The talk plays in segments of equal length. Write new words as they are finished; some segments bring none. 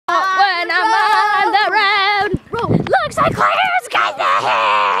my clothes got the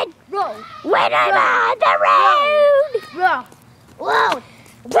head. When I'm on the road. Whoa.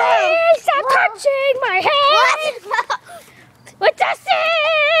 Please stop touching my head. What does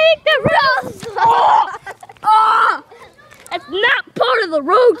sing the road song? Oh, that's not part of the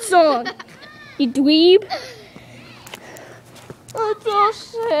road song. You dweeb. Let's all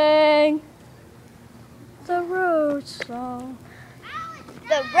sing the road song.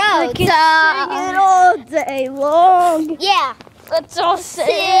 The road Sing song. it all day long. Yeah. Let's all sing.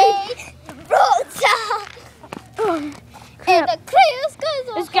 The road song. And the clear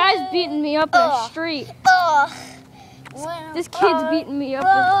skies. This guy's beating me up in the street. This kid's beating me up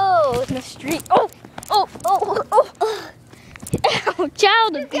in the street. Oh. Ow,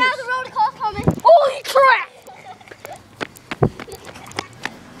 child abuse. Get out of the road, the car's coming. Holy crap!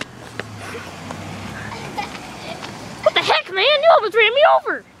 What the heck, man? You almost ran me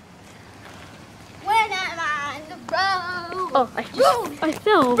over. When I'm on the road. Oh, I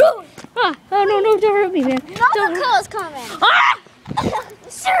fell. Oh, no, don't hurt me, man. Another car's coming. Ah!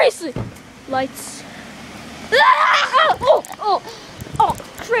 Seriously. Lights. Ah! Oh,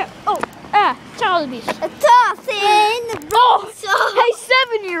 crap. Child abuse. A tossing the road song. Hey,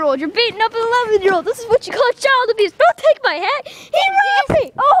 7-year-old, you're beating up an 11-year-old. This is what you call child abuse. Don't take my hat. He ran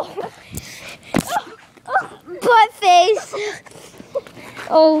me. Butt face.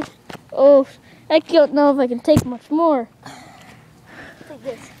 Oh, I don't know if I can take much more. Like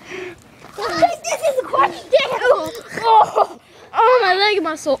this. This is quite down. Oh, my leg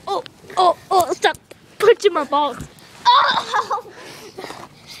muscle. Oh, stop punching my balls. Oh.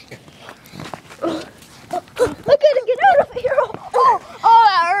 I gotta get out of here. Oh,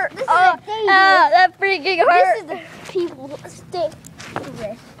 that hurt. This is That freaking hurt. This is the people who stick to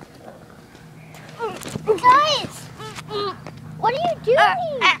this. Guys, what are you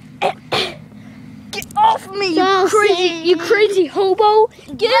doing? Get off me, you crazy hobo.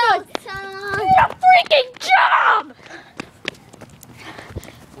 Get out. Get a freaking job.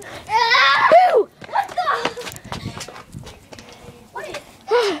 Boo.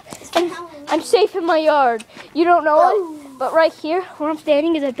 I'm safe in my yard. You don't know it, but right here where I'm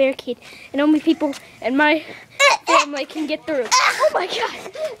standing is a barricade, and only people in my family can get through. Oh my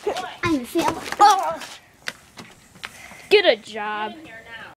God! I'm a family. Get a job.